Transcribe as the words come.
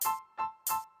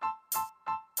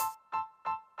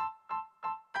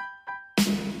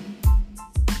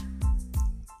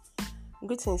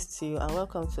Greetings to you and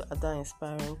welcome to Ada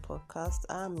Inspiring Podcast.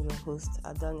 I'm your host,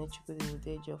 Adane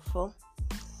Chukwudi.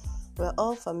 We're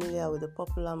all familiar with the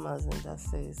popular maxim that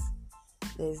says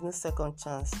there is no second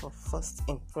chance for first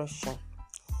impression.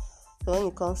 So when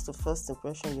it comes to first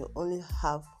impression, you only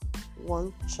have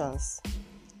one chance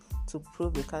to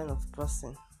prove the kind of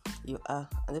person you are.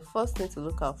 And the first thing to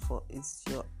look out for is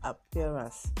your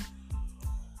appearance.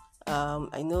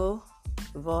 I know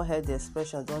we've all heard the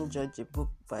expression, don't judge a book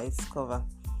by its cover.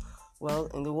 Well,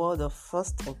 in the world of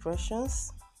first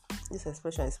impressions, this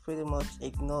expression is pretty much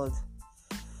ignored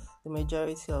the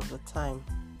majority of the time.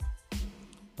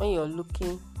 When you're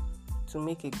looking to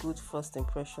make a good first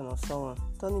impression of someone,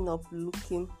 turning up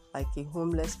looking like a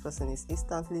homeless person is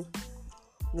instantly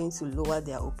going to lower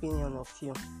their opinion of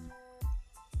you.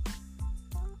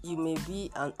 You may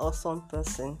be an awesome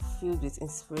person filled with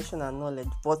inspiration and knowledge,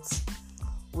 but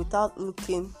without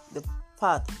looking the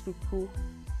part, people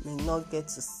may not get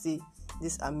to see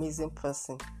this amazing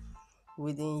person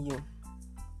within you.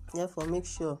 Therefore, make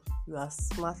sure you are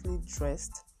smartly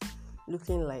dressed,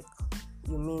 looking like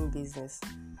you mean business.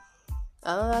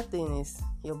 Another thing is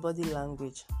your body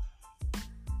language.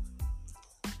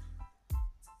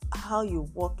 How you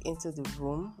walk into the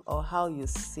room or how you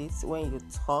sit when you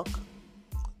talk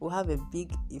will have a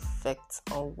big effect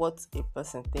on what a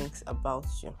person thinks about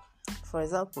you. For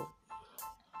example,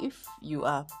 if you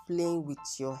are playing with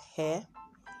your hair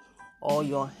or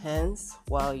your hands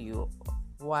while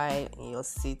in your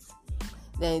seat,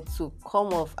 then it will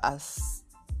come off as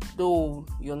though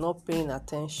you're not paying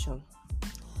attention.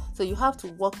 So you have to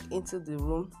walk into the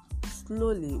room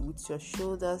slowly with your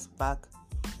shoulders back,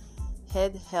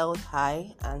 head held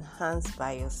high, and hands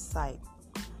by your side.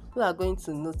 People are going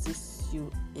to notice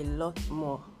you a lot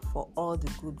more for all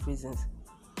the good reasons,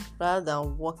 rather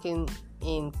than walking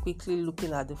in quickly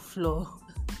looking at the floor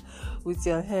with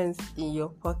your hands in your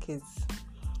pockets.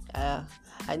 I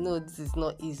know this is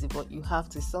not easy, but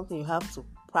it's something you have to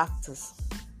practice.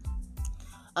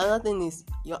 Another thing is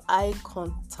your eye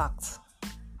contact.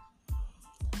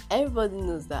 Everybody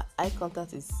knows that eye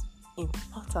contact is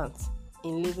important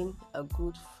in leaving a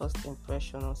good first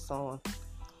impression on someone.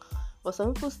 But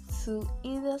some people still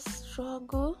either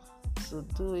struggle to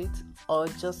do it or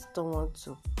just don't want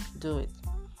to do it.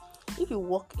 If you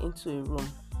walk into a room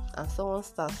and someone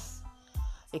starts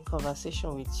a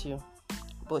conversation with you,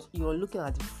 but you're looking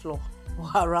at the floor or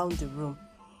around the room,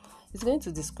 it's going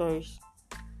to discourage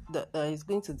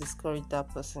that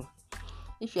person.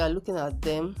 If you are looking at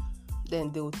them,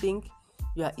 then they will think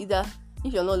you are either.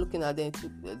 If you're not looking at them,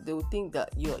 they will think that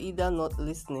you're either not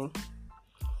listening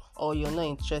or you're not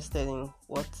interested in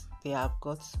what they have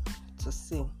got to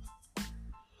say.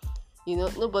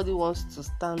 Nobody wants to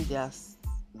stand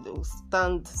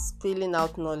spilling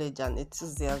out knowledge and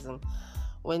enthusiasm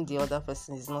when the other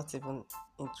person is not even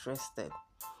interested.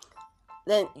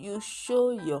 Then you show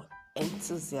your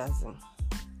enthusiasm.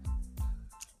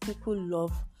 People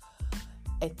love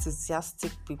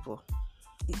enthusiastic people.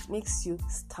 It makes you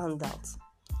stand out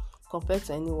compared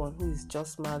to anyone who is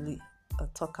just mildly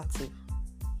talkative,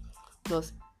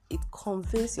 because it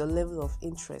conveys your level of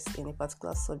interest in a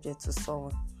particular subject to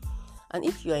someone. And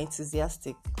if you are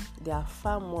enthusiastic, they are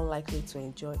far more likely to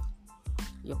enjoy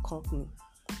your company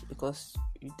because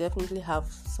you definitely have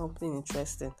something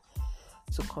interesting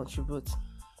to contribute.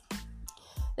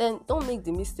 Then don't make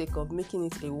the mistake of making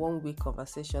it a one-way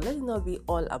conversation. Let it not be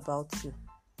all about you.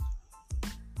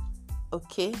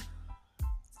 Okay?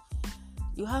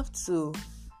 You have to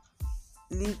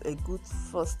leave a good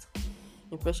first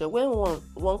impression. When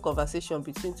one conversation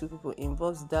between two people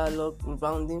involves dialogue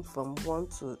rebounding from one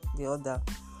to the other,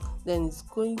 then it's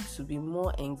going to be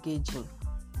more engaging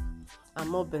and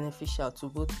more beneficial to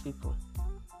both people,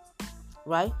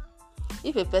 right?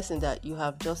 If a person that you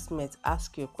have just met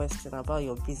asks you a question about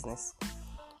your business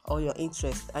or your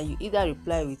interest, and you either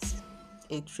reply with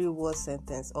a 3-word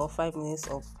sentence or 5 minutes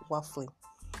of waffling,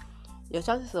 your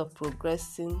chances of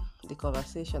progressing the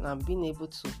conversation and being able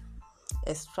to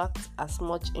extract as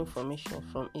much information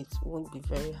from it won't be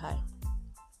very high.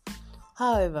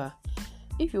 However,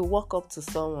 if you walk up to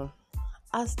someone,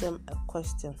 ask them a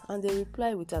question, and they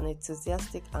reply with an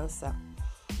enthusiastic answer,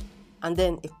 and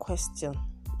then a question,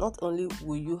 not only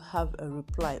will you have a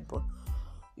reply, but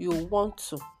you want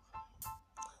to.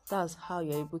 That's how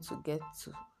you're able to get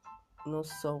to know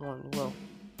someone well.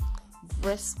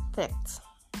 Respect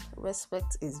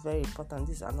is very important.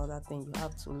 This is another thing you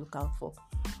have to look out for.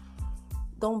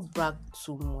 Don't brag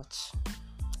too much.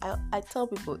 I tell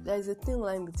people there is a thin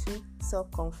line between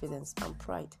self-confidence and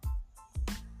pride.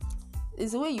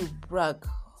 It's the way you brag.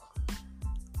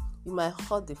 You might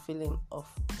hurt the feeling of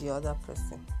the other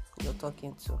person. you're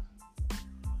talking to.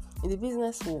 In the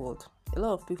business world, a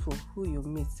lot of people who you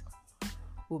meet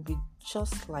will be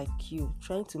just like you,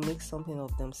 trying to make something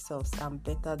of themselves and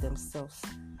better themselves.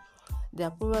 They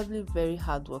are probably very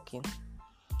hardworking,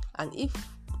 and if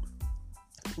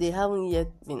they haven't yet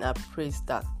been appraised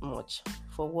that much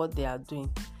for what they are doing,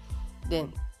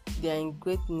 then they are in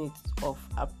great need of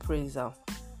appraisal.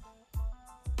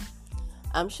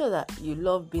 I'm sure that you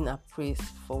love being appraised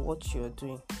for what you're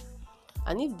doing,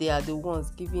 and if they are the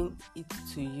ones giving it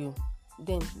to you,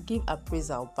 then give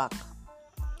appraisal back.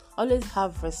 Always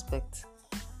have respect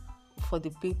for the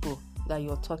people that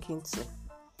you're talking to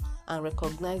and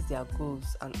recognize their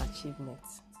goals and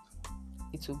achievements.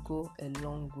 It will go a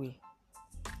long way.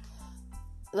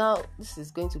 Now, this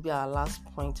is going to be our last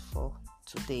point for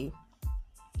today.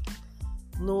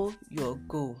 Know your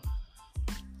goal.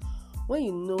 When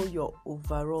you know your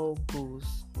overall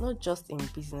goals, not just in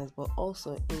business but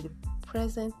also in the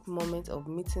present moment of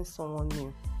meeting someone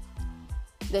new,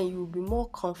 then you will be more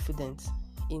confident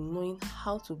in knowing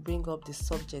how to bring up the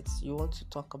subjects you want to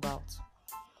talk about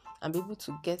and be able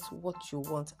to get what you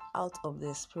want out of the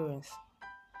experience.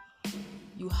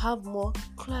 You have more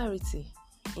clarity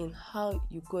in how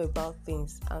you go about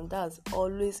things, and that's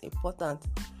always important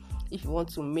if you want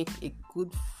to make a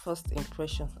good first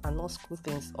impression and not screw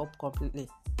things up completely.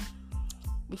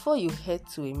 Before you head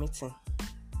to a meeting,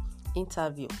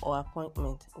 interview, or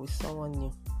appointment with someone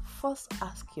new, first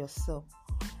ask yourself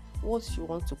what you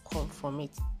want to come from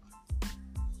it.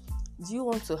 Do you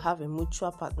want to have a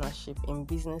mutual partnership in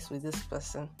business with this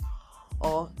person,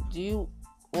 or do you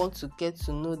want to get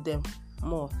to know them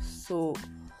more so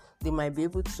they might be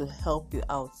able to help you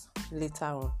out later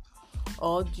on?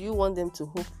 Or do you want them to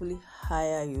hopefully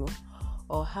hire you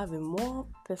or have a more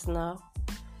personal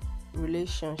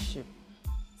relationship?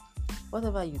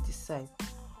 Whatever you decide,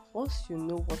 once you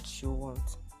know what you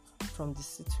want from the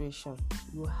situation,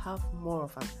 you have more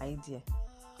of an idea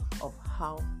of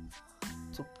how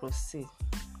to proceed.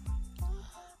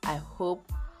 I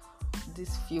hope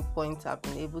these few points I've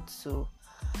been able to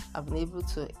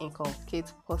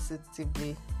inculcate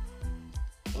positively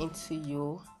into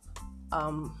you.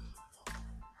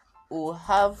 We'll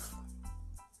have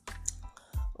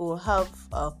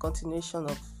a continuation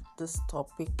of this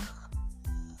topic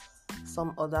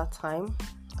some other time,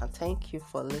 and thank you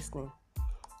for listening.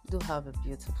 Do have a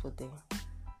beautiful day.